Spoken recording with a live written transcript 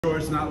Sure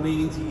it's not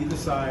leaning to either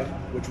side,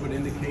 which would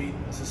indicate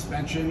a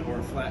suspension or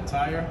a flat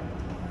tire.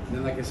 And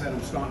then, like I said,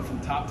 I'm starting from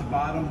top to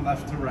bottom,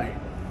 left to right.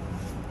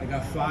 I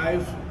got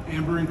 5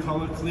 amber in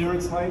color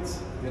clearance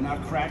lights. They're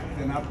not cracked,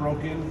 they're not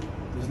broken.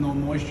 There's no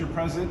moisture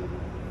present.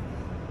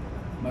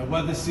 My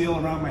weather seal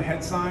around my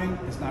head sign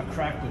is not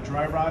cracked or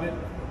dry rotted.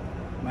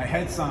 My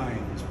head sign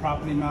is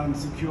properly mounted and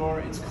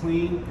secure. It's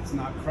clean, it's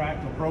not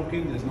cracked or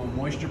broken. There's no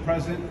moisture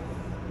present.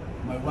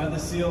 My weather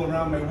seal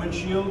around my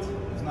windshield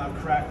is not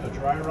cracked or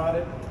dry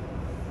rotted.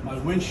 My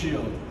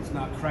windshield is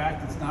not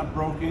cracked, it's not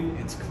broken,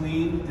 it's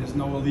clean, there's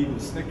no illegal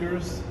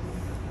stickers.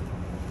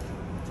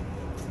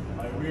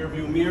 My rear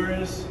view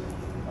mirrors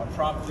are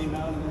properly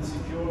mounted and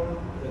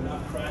secure. They're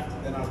not cracked,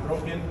 they're not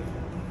broken.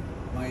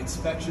 My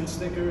inspection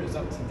sticker is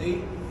up to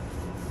date.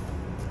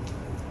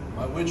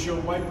 My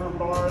windshield wiper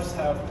bars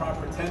have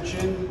proper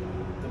tension.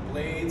 The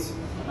blades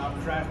are not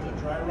cracked or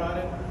dry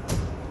rotted.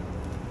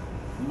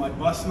 My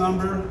bus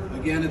number,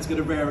 again, it's going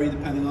to vary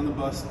depending on the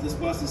bus. This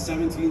bus is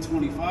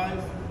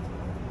 1725.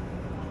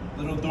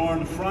 Little door in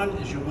the front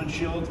is your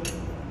windshield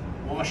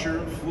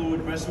washer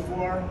fluid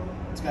reservoir.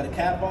 It's got a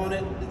cap on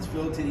it. It's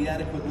filled to the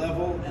adequate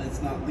level and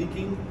it's not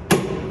leaking.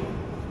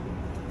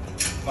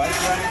 Bike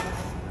rack,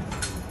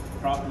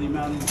 properly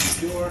mounted and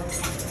secure,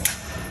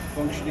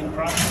 functioning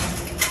properly.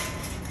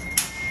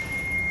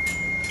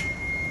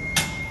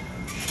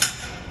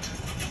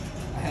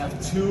 I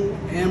have 2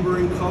 amber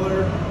in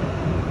color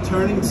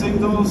turning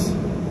signals,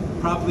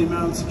 properly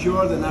mounted and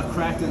secure. They're not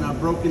cracked, they're not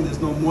broken,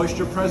 there's no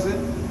moisture present.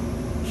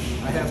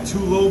 I have 2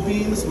 low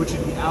beams, which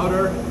are the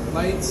outer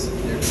lights.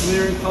 They're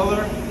clear in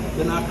color,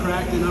 they're not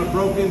cracked, they're not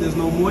broken, there's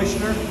no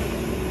moisture.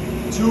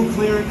 2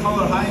 clear in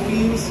color high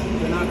beams,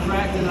 they're not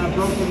cracked, they're not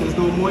broken, there's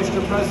no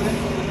moisture present.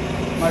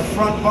 My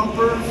front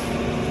bumper,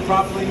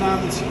 properly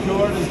mounted and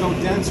secure, there's no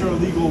dents or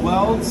illegal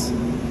welds.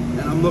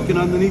 And I'm looking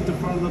underneath the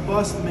front of the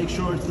bus to make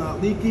sure it's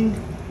not leaking.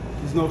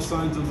 There's no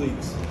signs of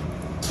leaks.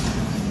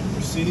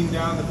 Proceeding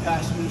down the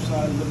passenger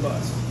side of the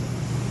bus.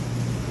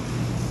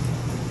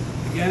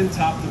 Again,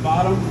 top to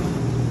bottom,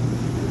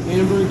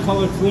 amber in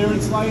color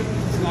clearance light.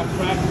 It's not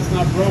cracked, it's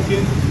not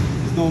broken,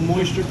 there's no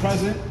moisture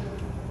present.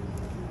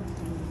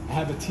 I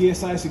have a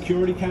TSI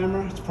security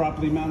camera. It's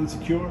properly mounted and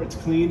secure. It's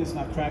clean, it's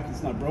not cracked,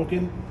 it's not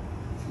broken.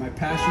 My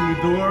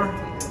passenger door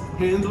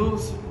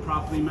handles,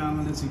 properly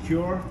mounted and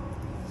secure.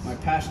 My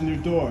passenger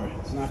door,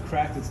 it's not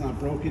cracked, it's not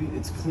broken,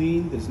 it's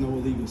clean, there's no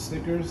illegal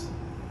stickers.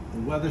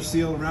 The weather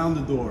seal around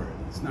the door,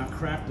 it's not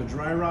cracked or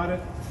dry rotted.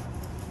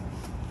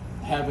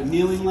 I have a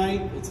kneeling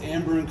light, it's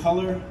amber in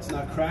color, it's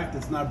not cracked,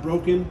 it's not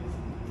broken,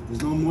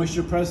 there's no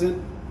moisture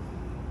present.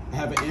 I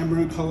have an amber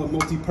in color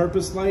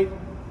multi-purpose light,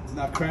 it's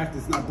not cracked,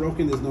 it's not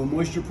broken, there's no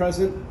moisture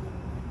present.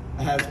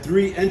 I have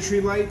 3 entry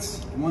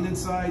lights, 1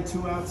 inside,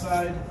 2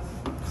 outside,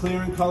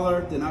 clear in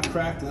color, they're not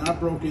cracked, they're not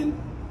broken,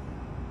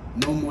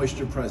 no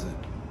moisture present.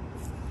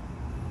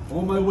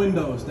 All my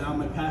windows down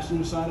my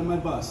passenger side of my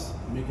bus,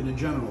 I'm making a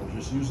general,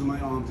 just using my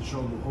arm to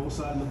show the whole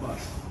side of the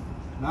bus.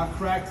 Not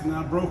cracked,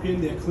 not broken,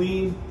 they're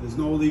clean, there's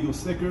no illegal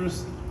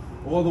stickers.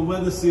 All the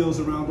weather seals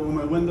around all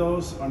my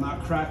windows are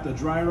not cracked or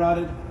dry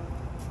rotted.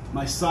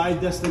 My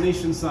side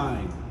destination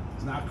sign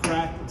is not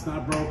cracked, it's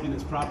not broken,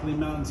 it's properly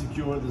mounted and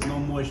secure, there's no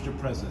moisture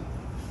present.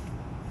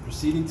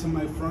 Proceeding to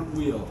my front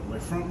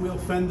wheel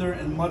fender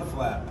and mud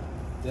flap,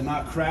 they're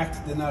not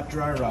cracked, they're not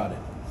dry rotted.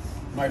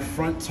 My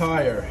front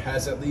tire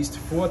has at least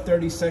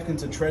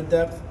 4/32 of tread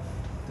depth.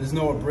 There's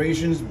no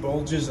abrasions,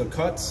 bulges, or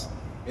cuts.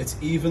 It's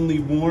evenly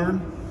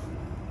worn.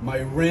 My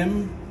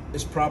rim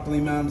is properly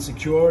mounted and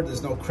secure.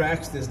 There's no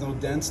cracks, there's no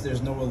dents,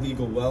 there's no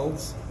illegal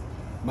welds.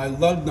 My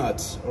lug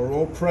nuts are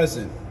all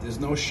present. There's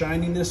no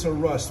shininess or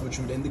rust, which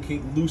would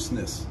indicate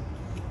looseness.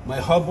 My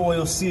hub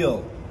oil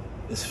seal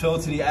is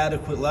filled to the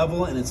adequate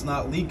level and it's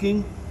not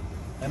leaking.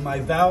 And my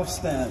valve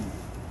stem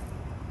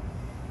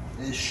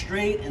is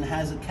straight and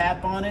has a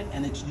cap on it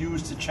and it's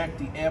used to check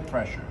the air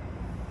pressure.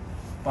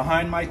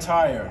 Behind my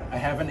tire, I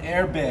have an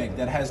airbag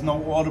that has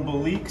no audible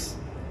leaks.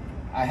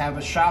 I have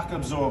a shock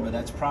absorber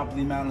that's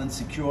properly mounted and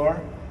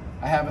secure.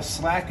 I have a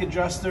slack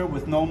adjuster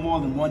with no more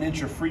than 1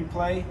 inch of free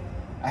play.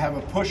 I have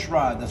a push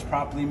rod that's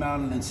properly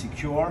mounted and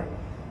secure.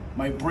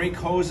 My brake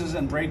hoses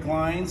and brake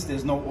lines,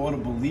 there's no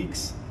audible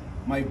leaks.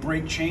 My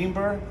brake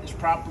chamber is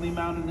properly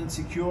mounted and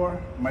secure.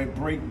 My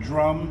brake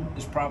drum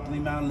is properly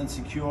mounted and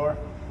secure.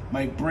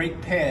 My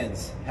brake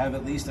pads have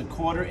at least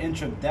 1/4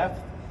 inch of depth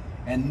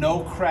and no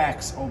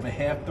cracks over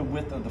half the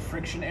width of the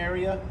friction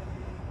area.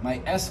 My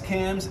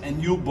S-cams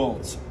and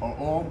U-bolts are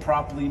all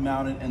properly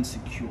mounted and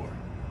secure.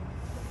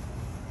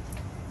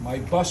 My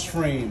bus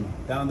frame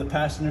down the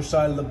passenger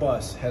side of the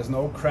bus has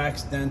no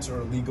cracks, dents,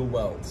 or illegal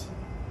welds.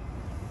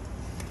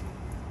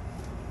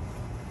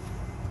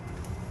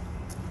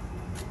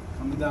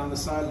 Coming down the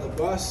side of the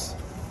bus,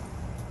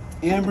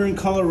 amber in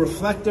color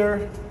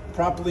reflector,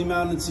 properly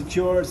mounted and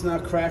secure. It's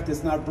not cracked,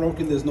 it's not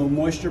broken, there's no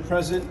moisture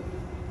present.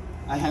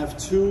 I have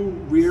 2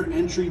 rear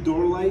entry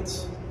door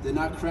lights. They're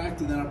not cracked,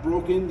 they're not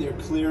broken, they're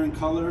clear in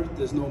color,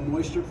 there's no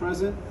moisture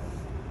present.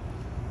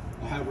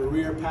 I have a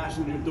rear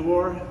passenger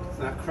door. It's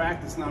not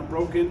cracked, it's not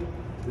broken.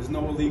 There's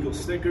no illegal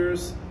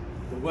stickers.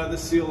 The weather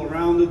seal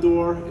around the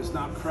door is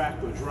not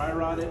cracked or dry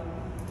rotted.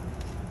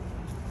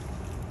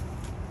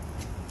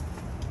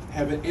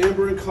 Have an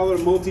amber in color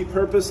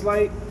multi-purpose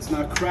light. It's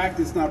not cracked,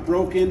 it's not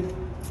broken.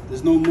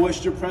 There's no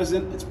moisture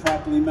present. It's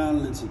properly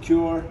mounted and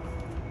secure.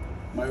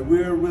 My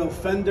rear wheel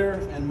fender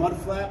and mud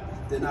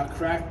flap, they're not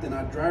cracked, they're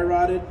not dry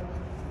rotted.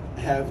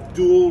 I have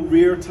dual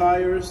rear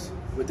tires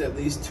with at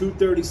least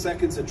 2/32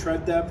 seconds of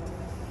tread depth,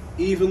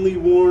 evenly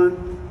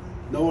worn,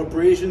 no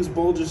abrasions,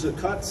 bulges, or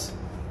cuts.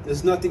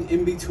 There's nothing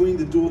in between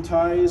the dual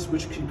tires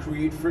which can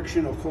create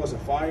friction or cause a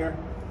fire.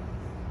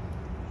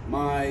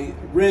 My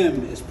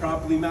rim is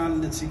properly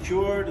mounted and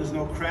secure. There's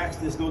no cracks,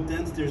 there's no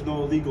dents, there's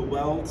no illegal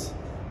welds.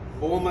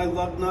 All my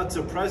lug nuts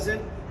are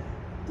present.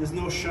 There's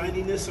no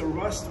shininess or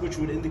rust, which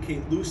would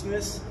indicate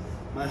looseness.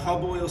 My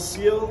hub oil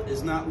seal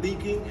is not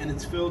leaking and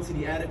it's filled to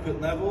the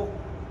adequate level.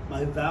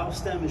 My valve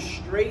stem is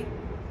straight,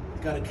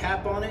 got a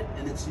cap on it,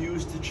 and it's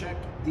used to check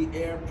the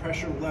air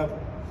pressure level.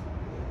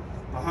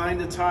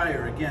 Behind the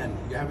tire, again,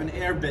 you have an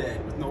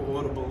airbag with no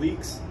audible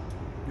leaks.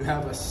 You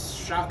have a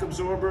shock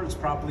absorber, it's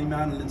properly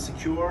mounted and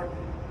secure.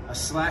 A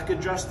slack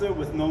adjuster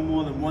with no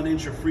more than 1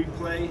 inch of free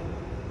play.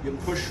 Your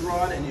push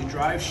rod and your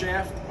drive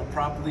shaft are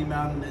properly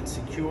mounted and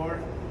secure.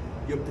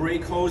 Your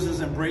brake hoses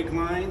and brake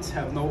lines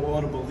have no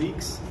audible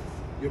leaks.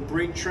 Your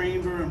brake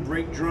chamber and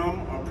brake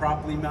drum are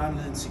properly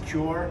mounted and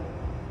secure.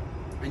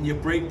 And your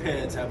brake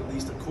pads have at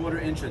least 1/4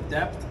 inch of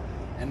depth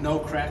and no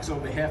cracks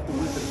over half the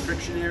width of the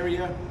friction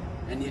area.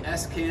 And your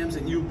S-cams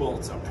and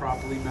U-bolts are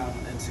properly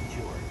mounted and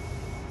secure.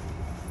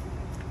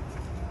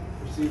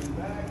 Proceeding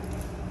back.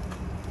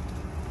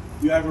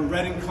 You have a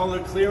red in color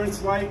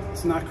clearance light.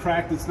 It's not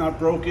cracked, it's not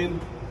broken.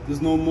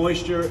 There's no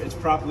moisture, it's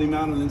properly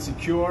mounted and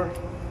secure.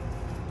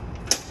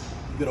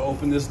 You're gonna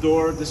open this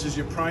door. This is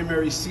your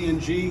primary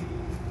CNG.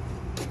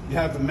 You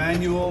have a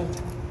manual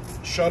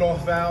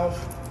shut-off valve.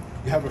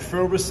 You have a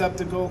fill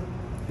receptacle.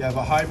 You have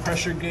a high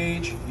pressure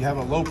gauge. You have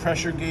a low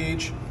pressure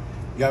gauge.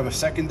 You have a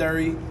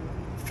secondary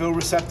fill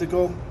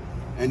receptacle,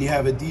 and you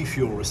have a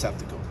defuel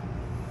receptacle.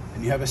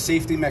 And you have a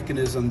safety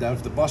mechanism that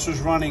if the bus was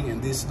running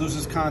and this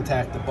loses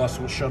contact, the bus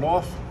will shut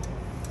off,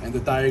 and the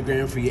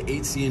diagram for your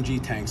 8 CNG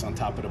tanks on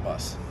top of the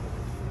bus.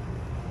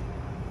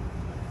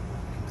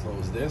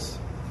 Close this.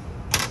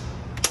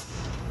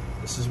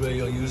 This is where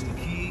you'll use the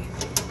key.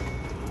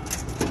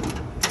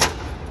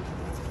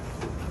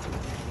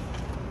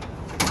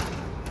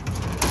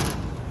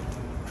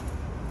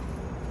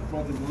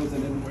 Brought the gloves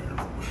in everywhere.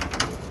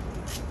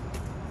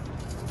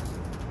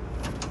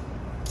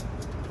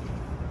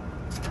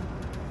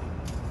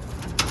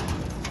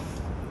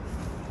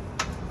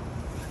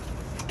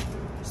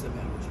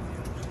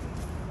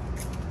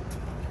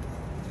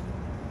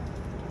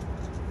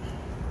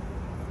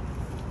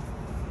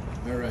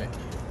 All right.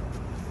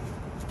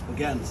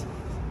 Again,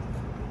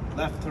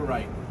 left to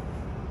right.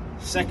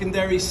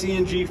 Secondary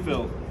CNG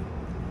fill.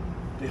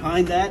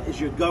 Behind that is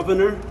your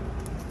governor.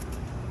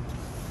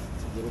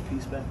 Little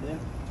piece back there.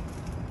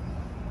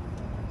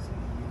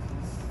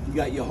 You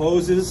got your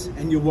hoses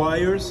and your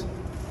wires.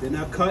 They're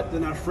not cut,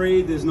 they're not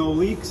frayed, there's no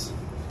leaks.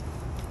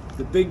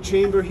 The big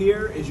chamber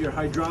here is your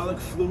hydraulic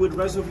fluid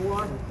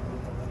reservoir.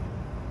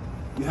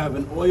 You have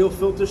an oil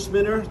filter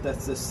spinner,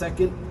 that's the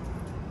second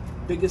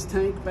biggest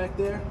tank back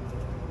there.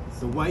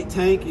 The white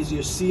tank is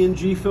your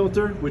CNG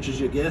filter, which is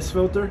your gas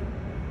filter.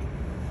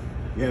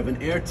 You have an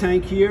air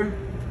tank here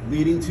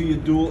leading to your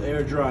dual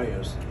air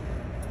dryers.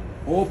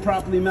 All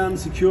properly mounted and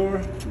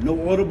secure, no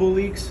audible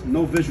leaks,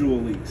 no visual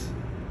leaks.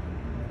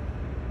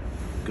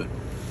 Good.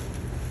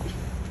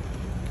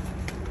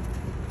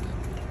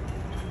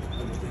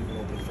 I'll just leave it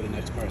open for the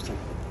next person.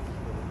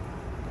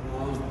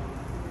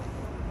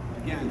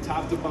 Again,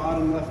 top to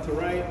bottom, left to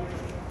right.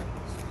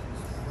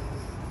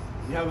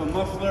 You have a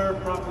muffler,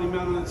 properly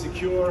mounted and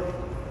secure.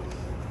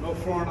 No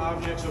foreign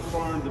objects or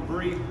foreign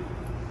debris.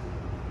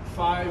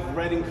 5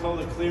 red in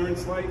color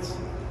clearance lights.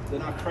 They're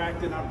not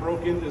cracked, they're not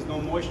broken, there's no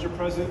moisture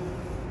present.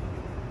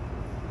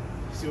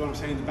 See what I'm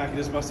saying? The back of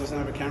this bus doesn't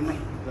have a camera?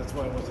 That's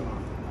why it wasn't on.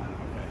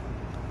 Okay.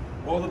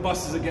 All the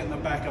buses are getting a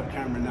backup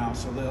camera now,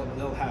 so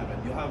they'll have it.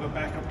 You'll have a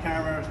backup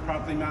camera, it's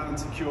properly mounted and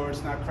secure,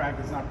 it's not cracked,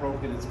 it's not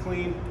broken, it's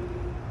clean.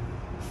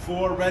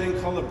 4 red in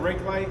color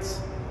brake lights.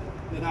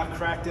 They're not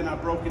cracked, they're not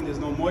broken, there's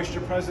no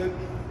moisture present.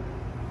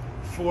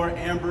 4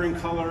 amber in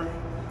color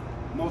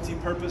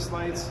multi-purpose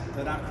lights.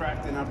 They're not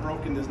cracked, they're not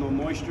broken, there's no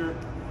moisture.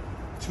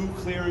 2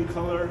 clear in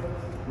color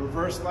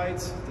reverse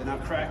lights. They're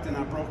not cracked, they're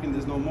not broken,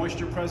 there's no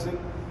moisture present.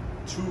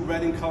 2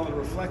 red in color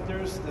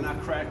reflectors. They're not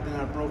cracked, they're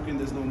not broken,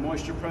 there's no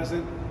moisture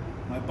present.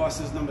 My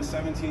bus is number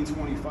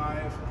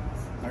 1725.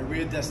 My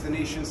rear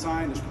destination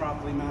sign is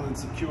properly mounted and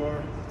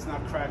secure. It's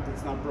not cracked,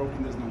 it's not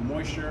broken, there's no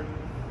moisture.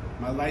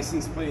 My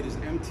license plate is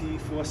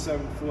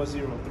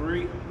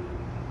MT47403.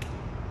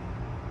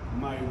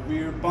 My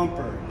rear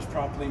bumper is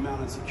properly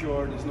mounted and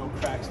secure. There's no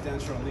cracks,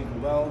 dents, or illegal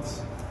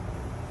welds.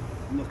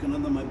 I'm looking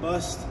under my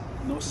bus,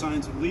 no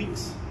signs of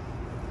leaks.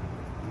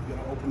 I'm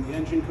gonna open the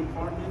engine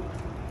compartment.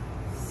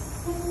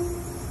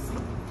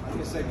 Like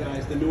I said,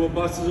 guys, the newer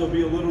buses will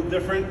be a little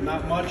different,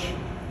 not much.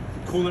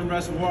 The coolant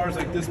reservoir is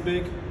like this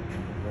big.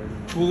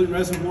 Coolant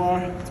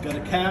reservoir, it's got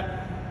a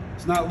cap.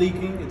 It's not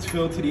leaking, it's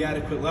filled to the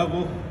adequate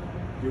level.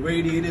 Your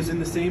radiator's in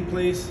the same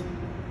place.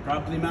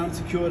 Properly mounted,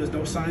 secure, there's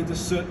no signs of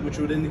soot, which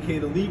would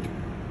indicate a leak.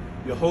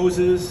 Your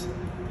hoses,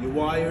 your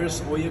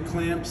wires, all your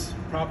clamps,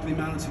 properly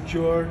mounted,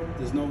 secure.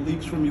 There's no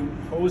leaks from your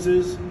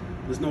hoses.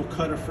 There's no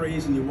cut or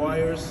frays in your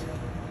wires.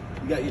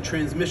 You got your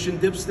transmission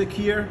dipstick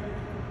here,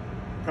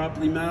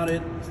 properly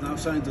mounted. There's no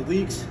signs of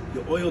leaks.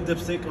 Your oil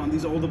dipstick on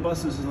these older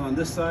buses is on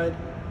this side.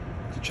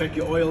 To check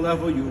your oil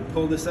level, you would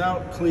pull this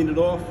out, clean it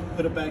off,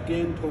 put it back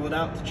in, pull it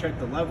out to check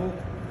the level.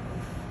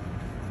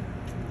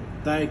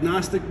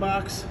 Diagnostic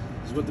box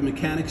is what the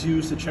mechanics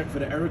use to check for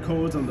the error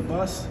codes on the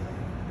bus.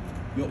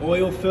 Your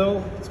oil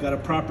fill, it's got a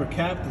proper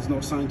cap, there's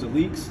no signs of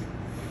leaks.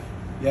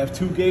 You have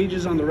 2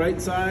 gauges on the right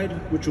side,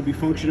 which will be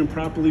functioning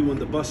properly when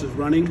the bus is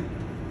running.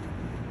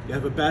 You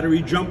have a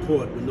battery jump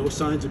port with no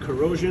signs of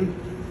corrosion.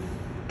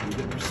 You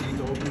can proceed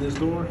to open this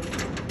door.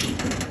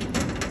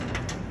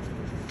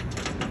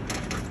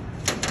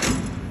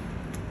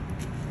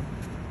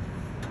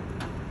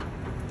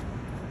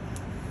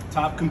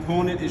 Top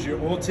component is your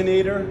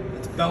alternator.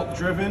 It's belt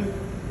driven.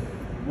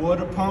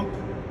 Water pump,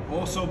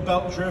 also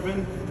belt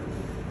driven.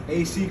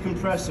 AC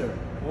compressor,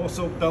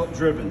 also belt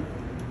driven.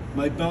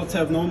 My belts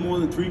have no more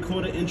than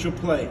 3/4 inch of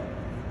play.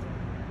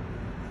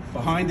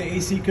 Behind the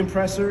AC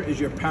compressor is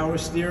your power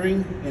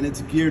steering, and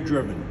it's gear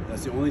driven.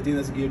 That's the only thing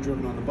that's gear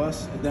driven on the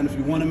bus. And then if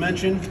you want to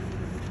mention,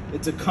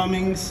 it's a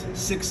Cummins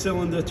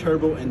 6-cylinder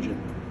turbo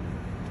engine.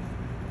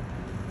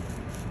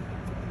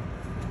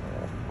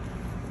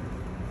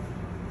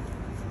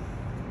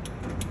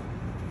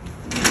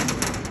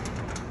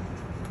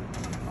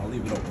 I'll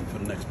leave it open for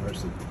the next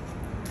person.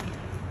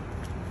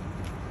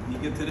 When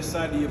you get to this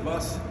side of your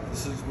bus,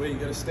 this is where you're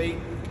gonna state.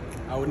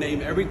 I would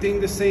name everything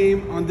the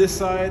same on this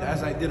side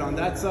as I did on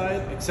that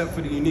side, except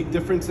for the unique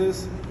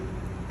differences.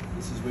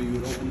 This is where you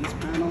would open this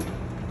panel.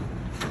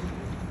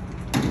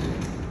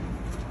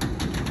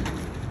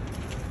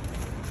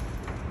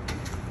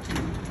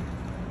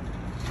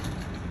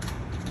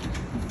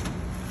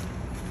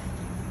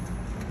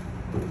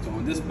 So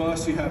on this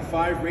bus, you have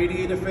 5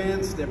 radiator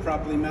fans. They're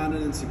properly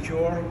mounted and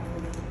secure.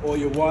 All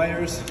your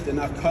wires, they're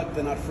not cut,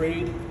 they're not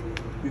frayed.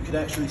 You could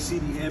actually see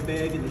the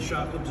airbag and the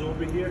shock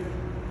absorber here.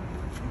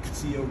 You can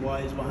see your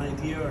wires behind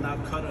here are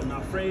not cut or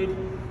not frayed. You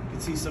can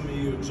see some of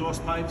your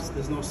exhaust pipes.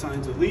 There's no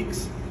signs of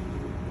leaks.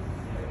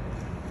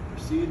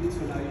 Proceed,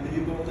 so now you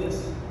enable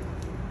this.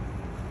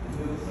 On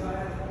the other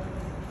side.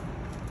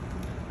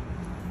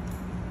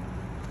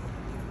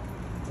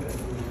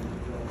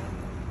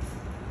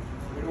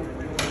 We don't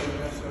want to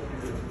mess up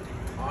your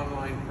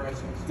online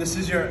presence. This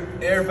is your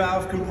air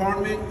valve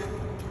compartment.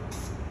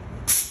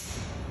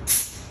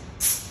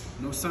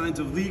 No signs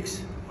of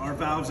leaks. Our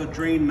valves are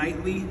drained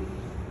nightly.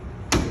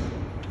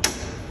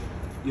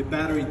 Your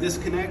battery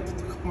disconnect,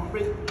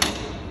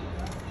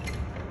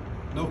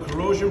 no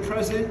corrosion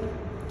present.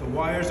 The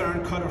wires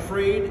aren't cut or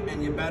frayed,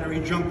 and your battery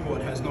jump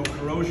port has no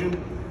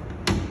corrosion.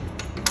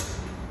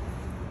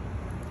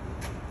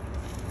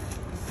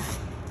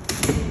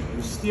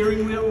 Your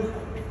steering wheel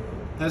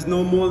has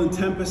no more than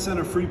 10%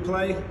 of free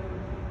play.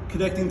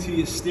 Connecting to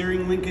your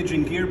steering linkage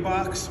and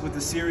gearbox with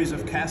a series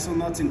of castle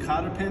nuts and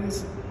cotter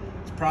pins.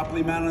 It's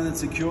properly mounted and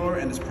secure,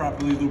 and it's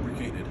properly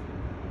lubricated.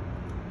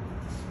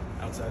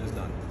 Outside is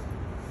done.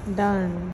 Done.